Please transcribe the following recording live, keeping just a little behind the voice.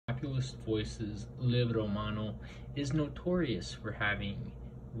populist voices, Liv Romano, is notorious for having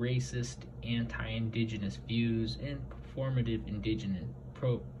racist, anti-indigenous views and performative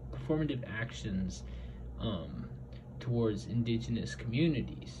actions towards indigenous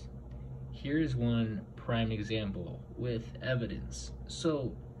communities. Here's one prime example with evidence.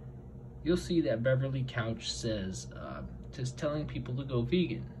 So you'll see that Beverly Couch says, just telling people to go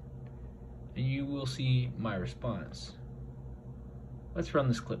vegan. And you will see my response. Let's run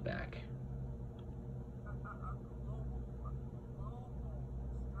this clip back.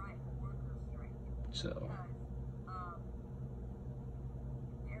 So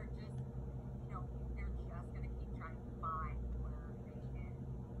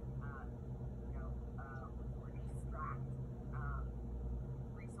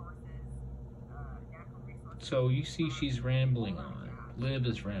So you see she's rambling on. Liv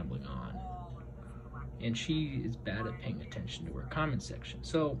is rambling on. And she is bad at paying attention to her comment section.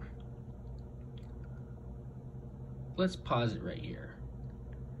 So let's pause it right here.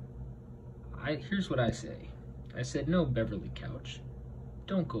 Here's what I say. I said, no, Beverly Couch,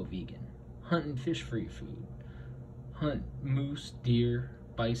 don't go vegan. Hunt and fish for your food. Hunt moose, deer,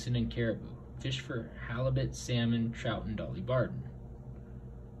 bison, and caribou. Fish for halibut, salmon, trout, and Dolly Varden.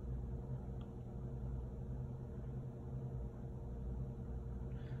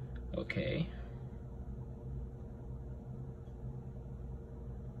 Okay.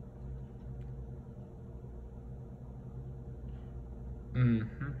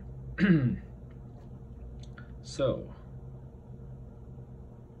 So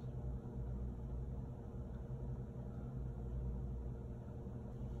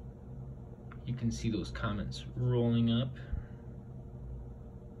you can see those comments rolling up.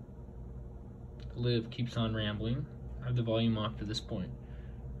 Liv keeps on rambling. I have the volume off to this point.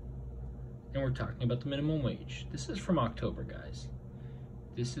 And we're talking about the minimum wage. This is from October, guys.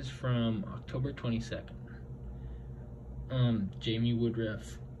 This is from October 22nd. Jamie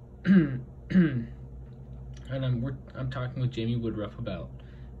Woodruff, and I'm talking with Jamie Woodruff about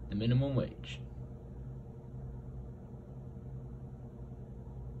the minimum wage.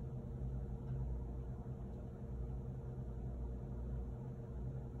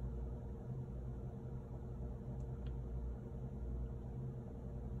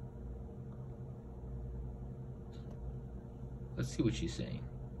 Let's see what she's saying.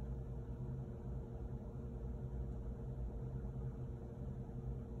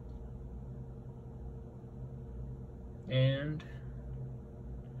 And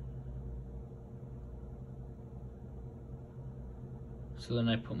so then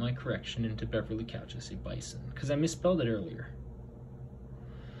I put my correction into Beverly Couch. I say bison, because I misspelled it earlier.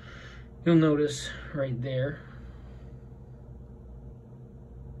 You'll notice right there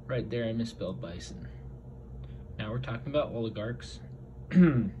I misspelled bison. Now we're talking about oligarchs.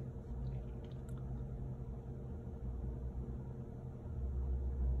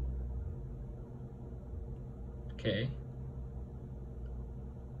 Okay.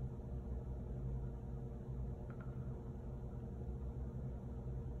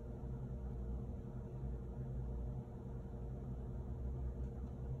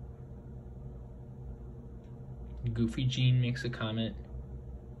 Goofy Gene makes a comment.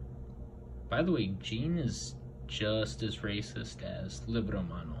 By the way, Gene is just as racist as Liv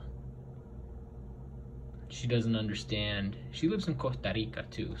Romano. She doesn't understand. She lives in Costa Rica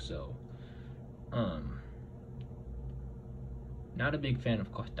too, so not a big fan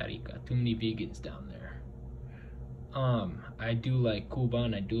of Costa Rica. Too many vegans down there. I do like Cuba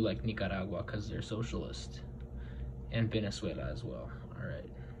and I do like Nicaragua because they're socialist, and Venezuela as well. All right.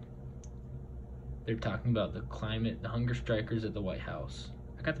 They're talking about the climate, the hunger strikers at the White House.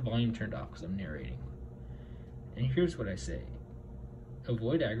 I got the volume turned off because I'm narrating. And here's what I say.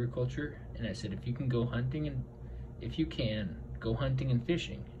 Avoid agriculture, and I said if you can, go hunting and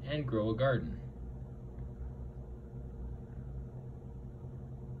fishing and grow a garden.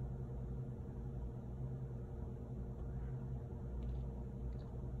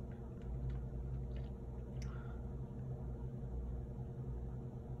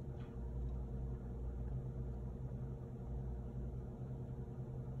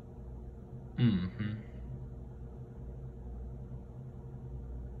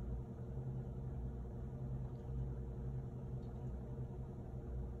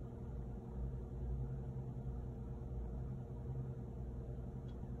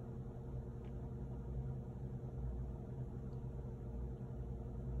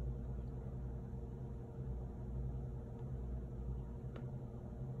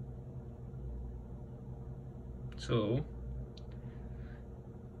 So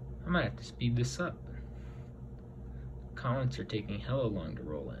I might have to speed this up comments are taking hella long to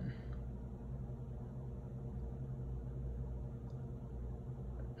roll in.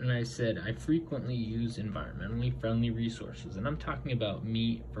 And I said, I frequently use environmentally friendly resources. And I'm talking about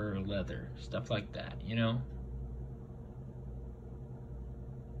meat, fur, leather, stuff like that, you know?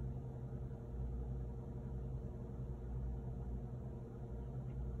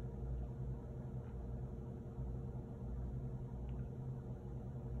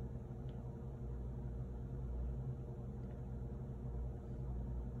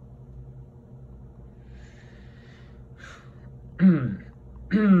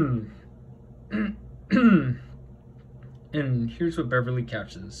 And here's what Beverly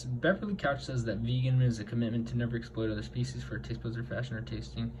Couch says. Beverly Couch says that veganism is a commitment to never exploit other species for taste buds or fashion or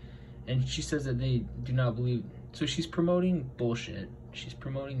tasting. And she says that they do not believe... So she's promoting bullshit. She's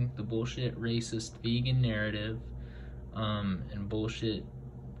promoting the bullshit racist vegan narrative and bullshit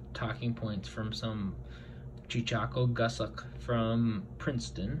talking points from some Chichako Gusuk from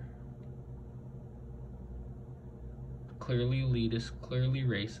Princeton. Clearly elitist, clearly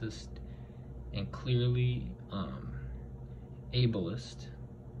racist, and clearly ableist.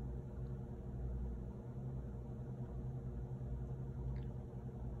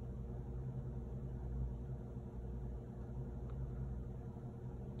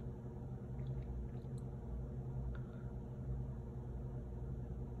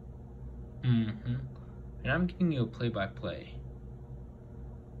 And I'm giving you a play-by-play.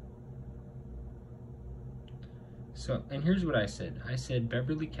 So, and here's what I said. I said,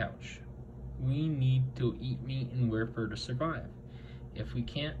 Beverly Couch, we need to eat meat and wear fur to survive. If we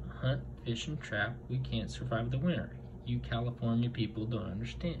can't hunt, fish, and trap, we can't survive the winter. You California people don't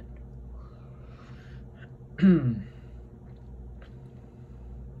understand.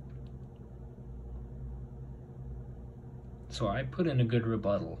 So I put in a good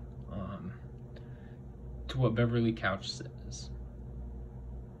rebuttal to what Beverly Couch says.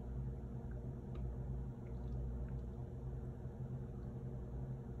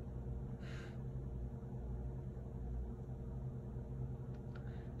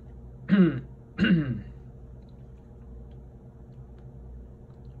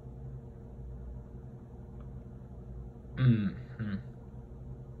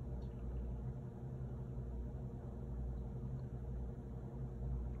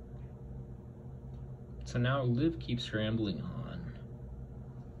 So now Liv keeps rambling on.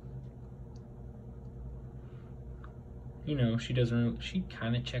 You know, she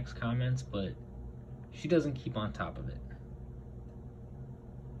kind of checks comments, but she doesn't keep on top of it.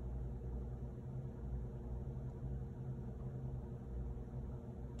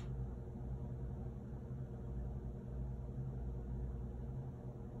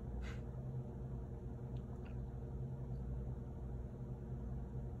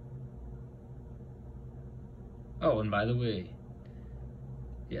 Oh, and by the way,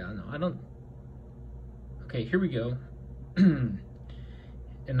 yeah, no, I don't... Okay, here we go.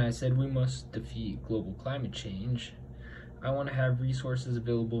 And I said we must defeat global climate change. I want to have resources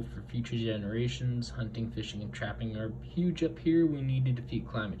available for future generations. Hunting, fishing, and trapping are huge up here. We need to defeat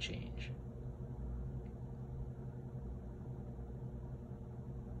climate change.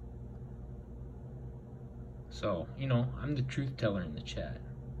 So, you know, I'm the truth teller in the chat.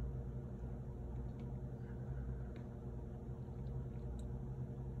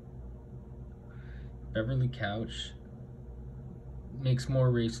 Beverly Couch makes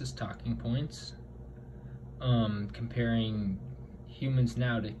more racist talking points, comparing humans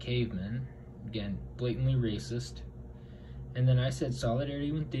now to cavemen. Again, blatantly racist. And then I said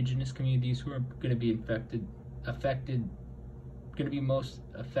solidarity with indigenous communities who are going to be most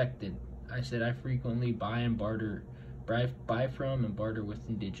affected. I said I frequently buy from and barter with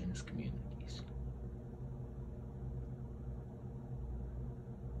indigenous communities.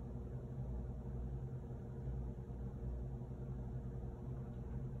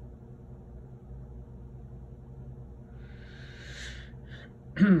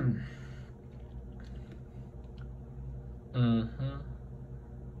 I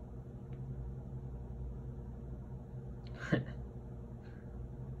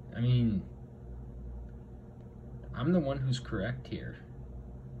mean, I'm the one who's correct here.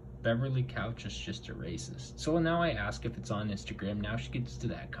 Beverly Couch is just a racist. So now I ask if it's on Instagram. Now she gets to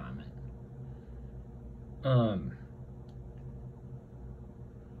that comment.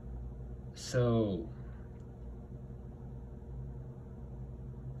 So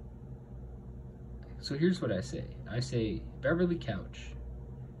here's what I say. I say, Beverly Couch,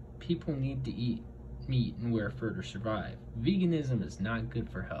 people need to eat meat and wear fur to survive. Veganism is not good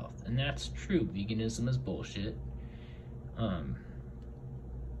for health, and that's true. Veganism is bullshit.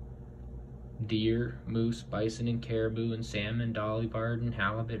 Deer, moose, bison, and caribou, and salmon, dolly varden,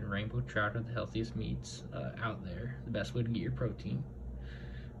 halibut, and rainbow trout are the healthiest meats out there. The best way to get your protein.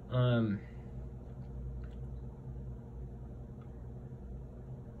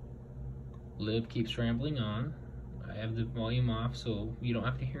 Liv keeps rambling on. I have the volume off so you don't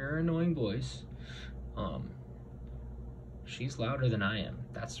have to hear her annoying voice. She's louder than I am.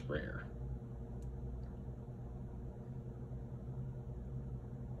 That's rare.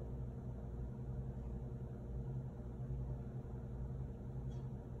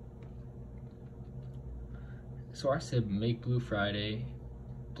 So I said make Blue Friday.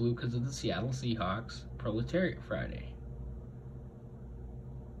 Blue because of the Seattle Seahawks. Proletariat Friday.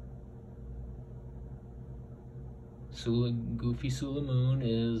 Goofy Sula Moon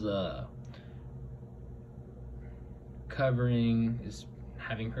is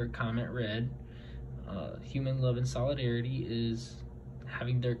having her comment read. Human Love and Solidarity is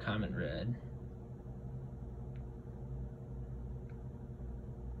having their comment read.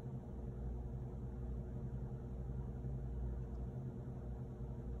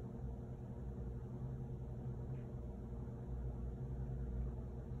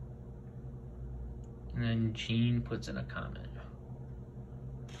 And then Jean puts in a comment.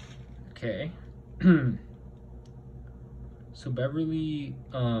 Okay. So Beverly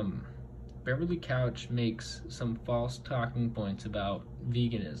Couch makes some false talking points about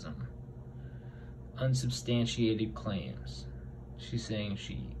veganism. Unsubstantiated claims. She's saying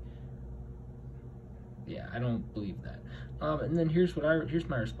I don't believe that. And then here's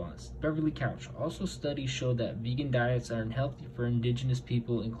my response. Beverly Couch. Also, studies show that vegan diets are unhealthy for indigenous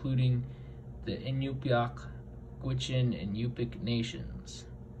people, including the Inupiaq, Gwich'in, and Yupik nations.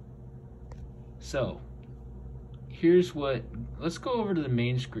 So, let's go over to the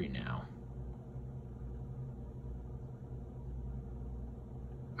main screen now.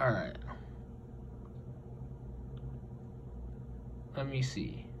 Alright. Let me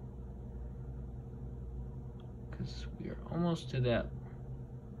see. Because we are almost to that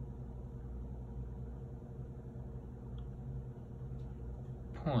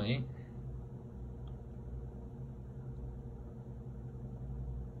point.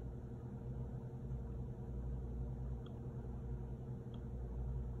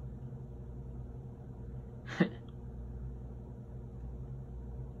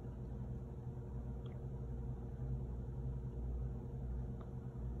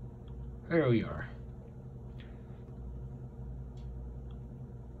 There we are.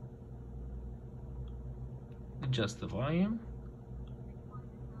 Adjust the volume.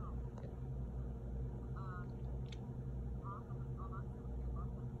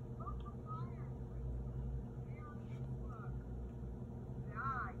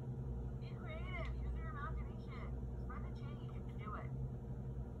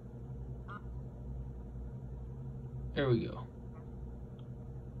 There we go.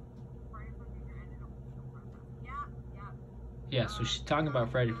 Yeah, so she's talking about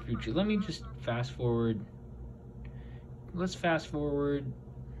Friday for Future. Let me just fast forward. Let's fast forward.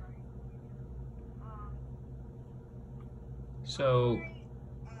 So,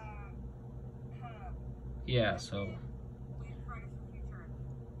 yeah, so.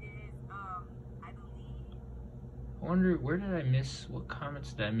 I wonder, where did I miss? What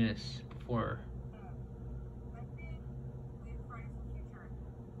comments did I miss before?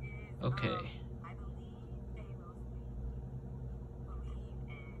 Okay.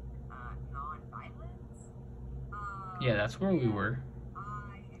 Yeah, that's where we were.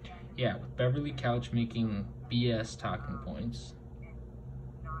 Yeah, with Beverly Couch making BS talking points.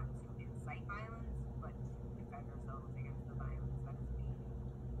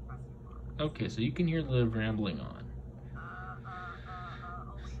 Okay, so you can hear Liv rambling on.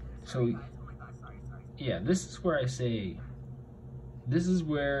 So, yeah, this is where I say, this is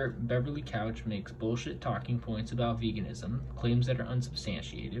where Beverly Couch makes bullshit talking points about veganism, claims that are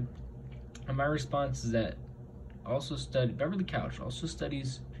unsubstantiated. And my response is that Beverly Couch also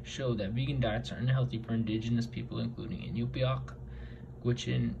studies show that vegan diets are unhealthy for indigenous people, including Inupiaq,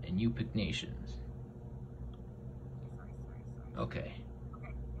 Gwich'in, and Yupik nations. Okay.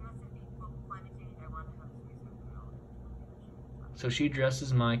 So she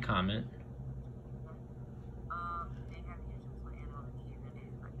addresses my comment.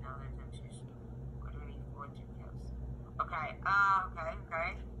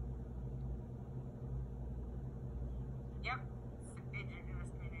 Okay. Yep. Indigenous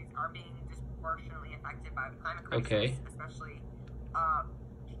communities are being disproportionately affected by the climate crisis, Okay. especially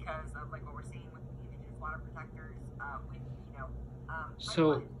because of like what we're seeing with the indigenous water protectors.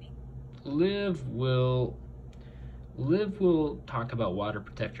 Liv will talk about water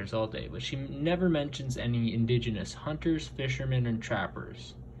protectors all day, but she never mentions any indigenous hunters, fishermen, and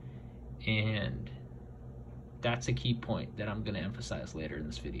trappers. And that's a key point that I'm going to emphasize later in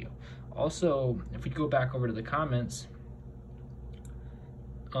this video. Also, if we go back over to the comments,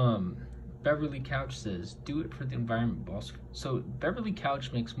 Beverly Couch says, do it for the environment, boss. So Beverly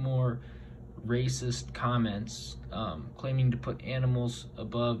Couch makes more racist comments, claiming to put animals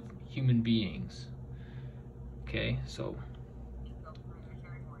above human beings. Okay, so Go through their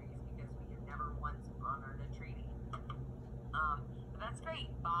territories because we have never once honored a treaty. But that's great.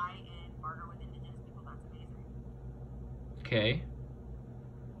 Buy and barter with indigenous people. That's amazing. okay.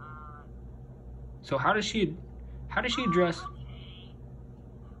 So how does she address? Okay.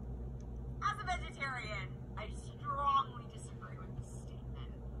 As a vegetarian, I strongly disagree with this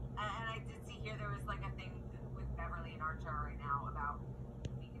statement. And I did see here there was like a thing with Beverly and Archer right now about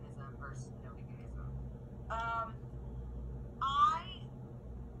veganism versus no veganism. I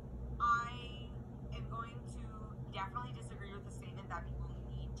am going to definitely disagree with the statement that people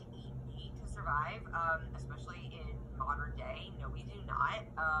need to eat meat to survive, especially in modern day. No, we do not.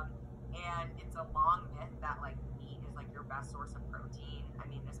 And it's a long myth that like meat is like your best source of protein. I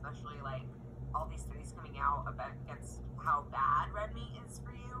mean, especially like all these studies coming out about against how bad red meat is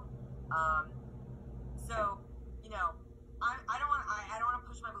for you. So you know, I don't want to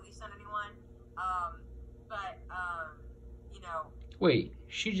push my beliefs on anyone. But you know. Wait,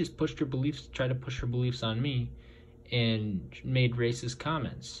 she just tried to push her beliefs on me, and made racist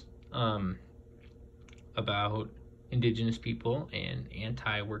comments about indigenous people and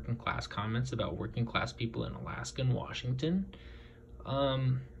anti-working class comments about working class people in Alaska and Washington.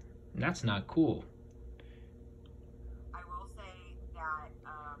 That's not cool. I will say that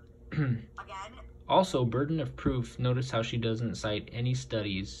again. Also, burden of proof. Notice how she doesn't cite any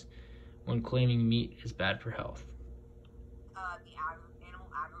studies when claiming meat is bad for health. The animal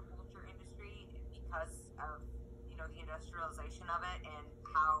agriculture industry, because of the industrialization of it and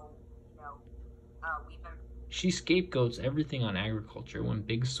how we've been. She scapegoats everything on agriculture when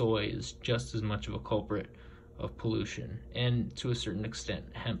big soy is just as much of a culprit of pollution, and to a certain extent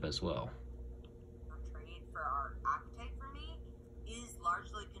hemp as well. Trade for our appetite for meat is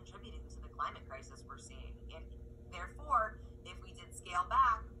largely contributing to the climate crisis we're seeing, and therefore if we did scale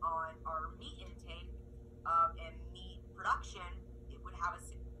back on our meat intake and meat production, it would have a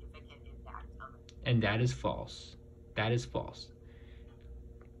significant impact on it. And that is false. That is false.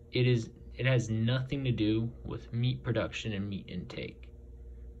 It has nothing to do with meat production and meat intake.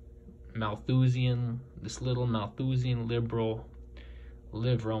 This little Malthusian liberal,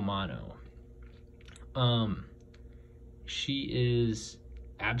 Liv Romano, she is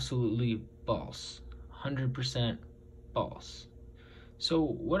absolutely false, 100% false.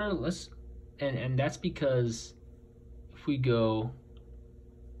 So and that's because if we go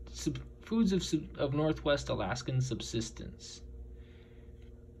foods of Northwest Alaskan subsistence,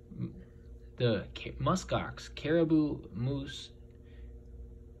 the muskox, caribou, moose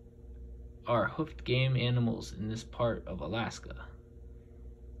are hoofed game animals in this part of Alaska.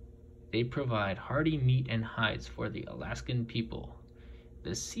 They provide hardy meat and hides for the Alaskan people.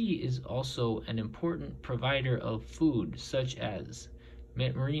 The sea is also an important provider of food, such as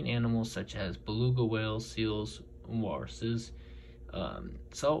marine animals such as beluga whales, seals, walruses,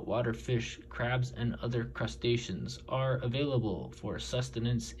 saltwater fish, crabs, and other crustaceans are available for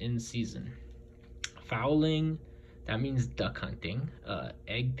sustenance in season. Fowling, that means duck hunting,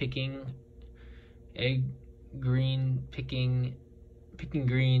 egg picking, picking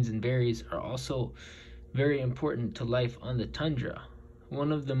greens and berries are also very important to life on the tundra.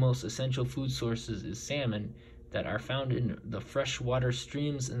 One of the most essential food sources is salmon that are found in the freshwater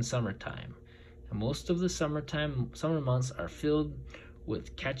streams in summertime. And most of the summer months are filled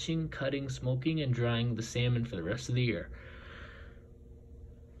with catching, cutting, smoking, and drying the salmon for the rest of the year.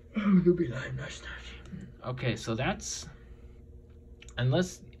 Okay, so that's,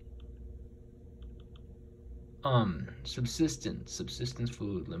 unless subsistence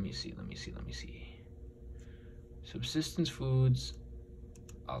food, let me see. Subsistence foods,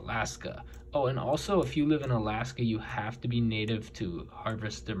 Alaska. Oh, and also if you live in Alaska, you have to be native to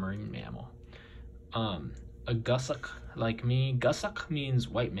harvest the marine mammal. A gusuk like me, gusuk means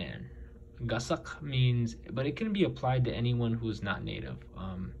white man. Gusuk means, but it can be applied to anyone who is not native.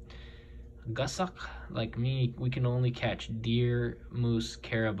 Gusuk like me, we can only catch deer, moose,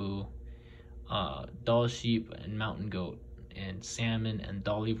 caribou, Dall sheep and mountain goat, and salmon and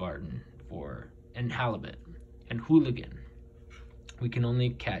dolly varden and halibut and hooligan. We can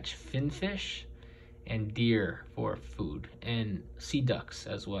only catch finfish and deer for food, and sea ducks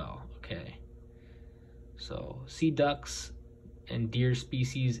as well. Okay, So sea ducks and deer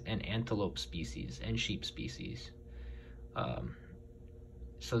species and antelope species and sheep species.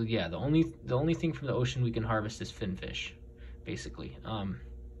 So yeah, the only thing from the ocean we can harvest is finfish, basically,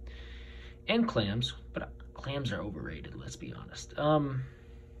 and clams. But clams are overrated. Let's be honest.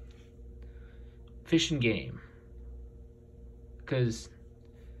 Fish and game,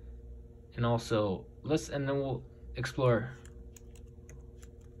 and also and then we'll explore.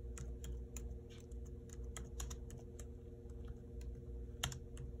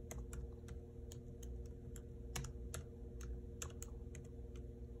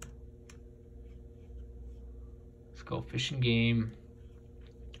 Let's go fish and game.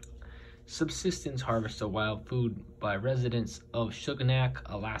 Subsistence harvest of wild food by residents of Shuganak,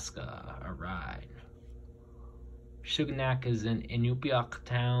 Alaska. All right. Shuganak is in Inupiaq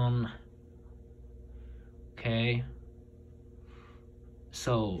town. Okay.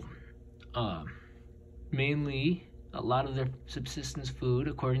 So, mainly a lot of their subsistence food,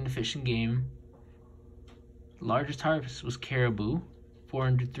 according to Fish and Game. The largest harvest was caribou.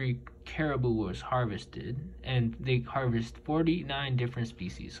 403 caribou was harvested, and they harvest 49 different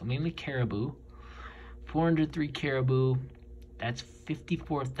species. So mainly caribou. 403 caribou. That's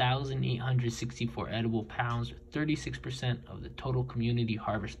 54,864 edible pounds, or 36% of the total community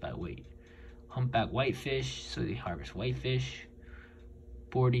harvest by weight. Humpback whitefish, so they harvest whitefish.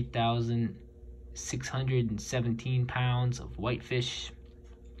 40,617 pounds of whitefish.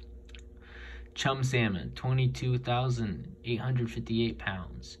 Chum salmon, 22,858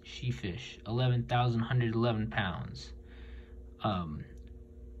 pounds. Sheefish, 11,111 pounds.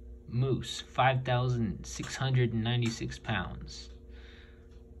 Moose, 5,696 pounds.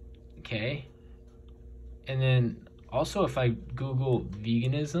 Okay. And then also, if I Google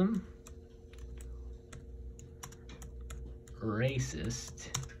veganism, racist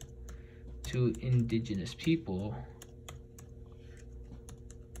to indigenous people,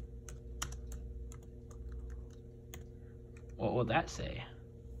 what will that say?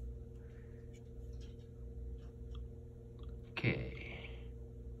 Okay.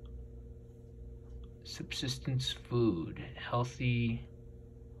 Subsistence food, healthy.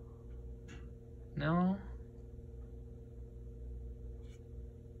 No.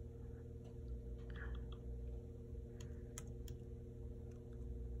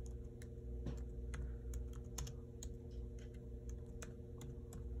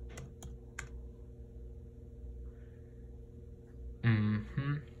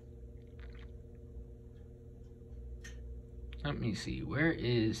 Let me see. Where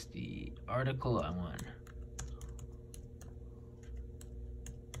is the article I want?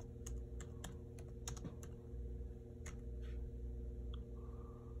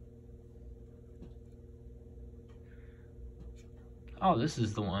 Oh, this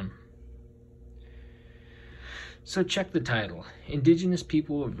is the one. So check the title. Indigenous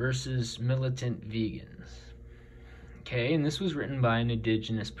People versus Militant Vegans. Okay, and this was written by an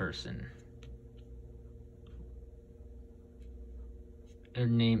indigenous person. Her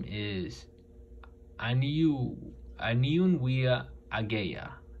name is Aniunwia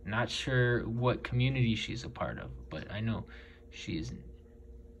Ageya. Not sure what community she's a part of, but I know she is.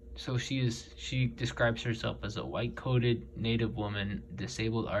 So she describes herself as a white-coated Native woman,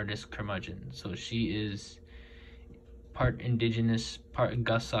 disabled artist, curmudgeon. So she is part indigenous, part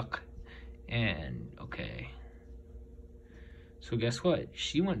Gusuk, and okay. So guess what?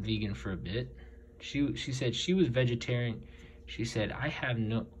 She went vegan for a bit. She said she was vegetarian. She said, I have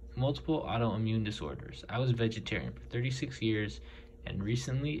multiple autoimmune disorders. I was vegetarian for 36 years, and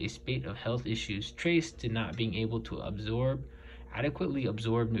recently a spate of health issues traced to not being able to adequately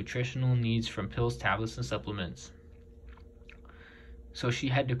absorb nutritional needs from pills, tablets, and supplements. So she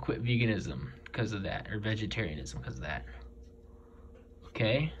had to quit veganism because of that, or vegetarianism because of that.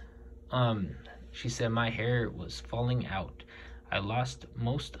 Okay. She said, my hair was falling out. I lost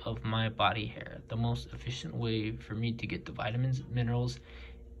most of my body hair. The most efficient way for me to get the vitamins, minerals,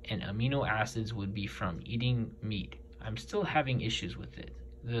 and amino acids would be from eating meat. I'm still having issues with it.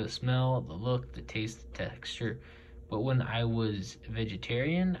 The smell, the look, the taste, the texture. But when I was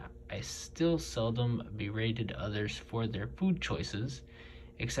vegetarian, I still seldom berated others for their food choices,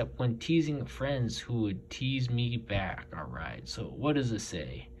 except when teasing friends who would tease me back. Alright, so what does it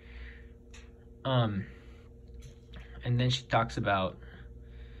say? And then she talks about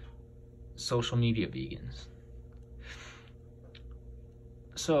social media vegans.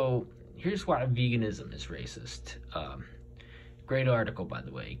 So here's why veganism is racist. Great article, by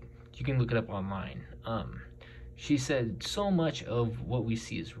the way. You can look it up online. She said so much of what we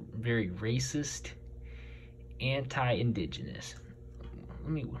see is very racist, anti-indigenous.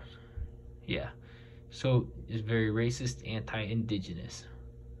 So it's very racist, anti-indigenous.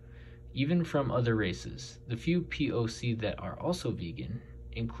 Even from other races, the few POC that are also vegan,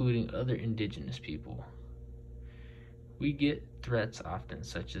 including other indigenous people. We get threats often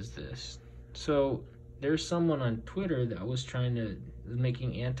such as this. So there's someone on Twitter that was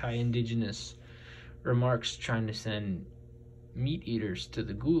making anti-indigenous remarks, trying to send meat eaters to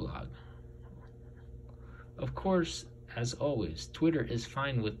the gulag. Of course, as always, Twitter is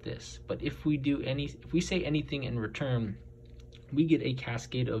fine with this, but if we say anything in return, we get a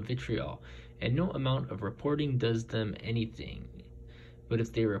cascade of vitriol, and no amount of reporting does them anything. But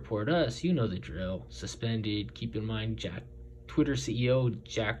if they report us, you know the drill. Suspended. Keep in mind, Twitter CEO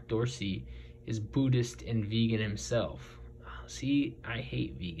Jack Dorsey is Buddhist and vegan himself. See, I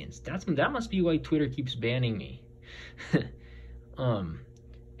hate vegans. That must be why Twitter keeps banning me.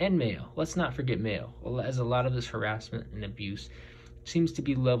 And male. Let's not forget male, as a lot of this harassment and abuse seems to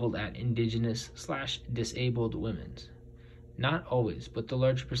be leveled at indigenous/disabled women. Not always, but the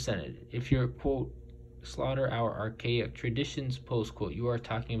large percentage. If you're, quote, slaughter our archaic traditions, post quote, you are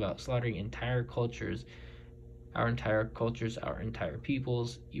talking about slaughtering entire cultures, our entire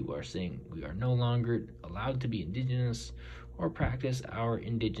peoples. You are saying we are no longer allowed to be indigenous or practice our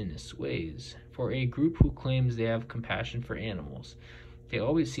indigenous ways. For a group who claims they have compassion for animals, they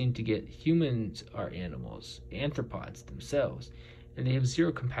always seem to get humans are animals, anthropods themselves, and they have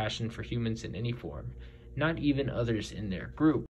zero compassion for humans in any form, not even others in their group.